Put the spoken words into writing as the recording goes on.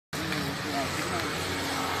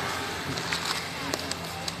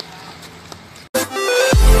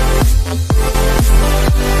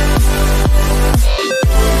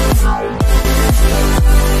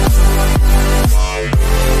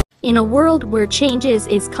In a world where changes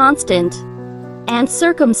is constant and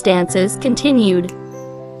circumstances continued,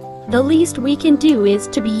 the least we can do is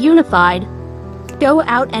to be unified. Go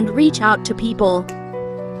out and reach out to people.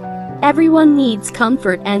 Everyone needs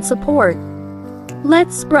comfort and support.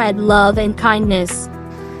 Let's spread love and kindness,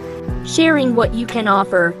 sharing what you can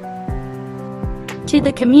offer to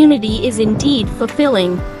the community is indeed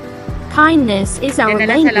fulfilling. Kindness is our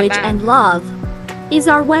language and love is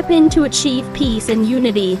our weapon to achieve peace and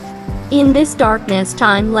unity. In this darkness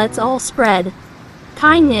time, let's all spread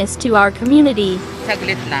kindness to our community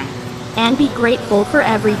Saglit lang. and be grateful for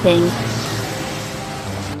everything.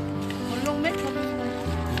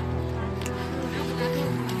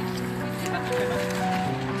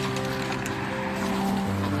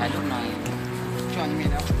 Halo na yun.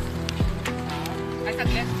 Ay,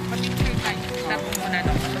 saglit. Mag-picture tayo. Stop mo muna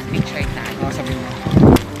no. Tapos picture tayo. Oo, sabihin mo.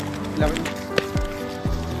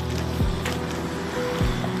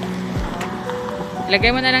 Ilagay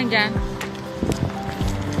mo na lang dyan.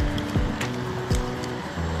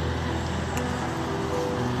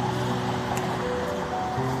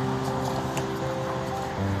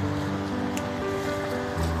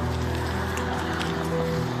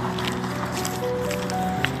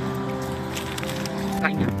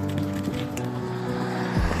 Kanya.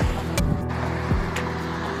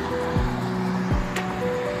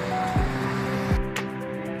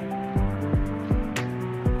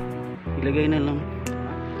 Ilagay na lang.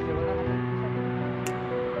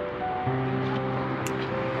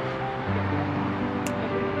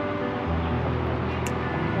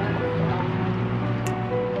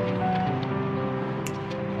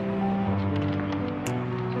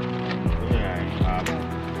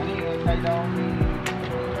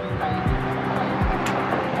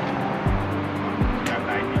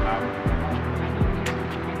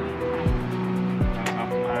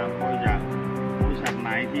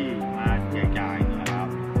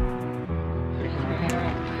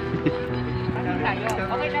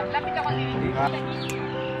 Okay, lapit ako.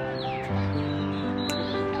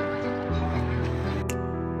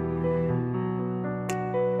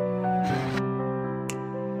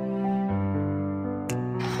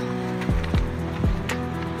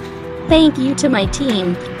 Thank you to my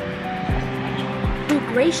team who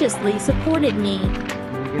graciously supported me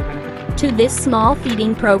to this small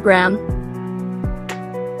feeding program.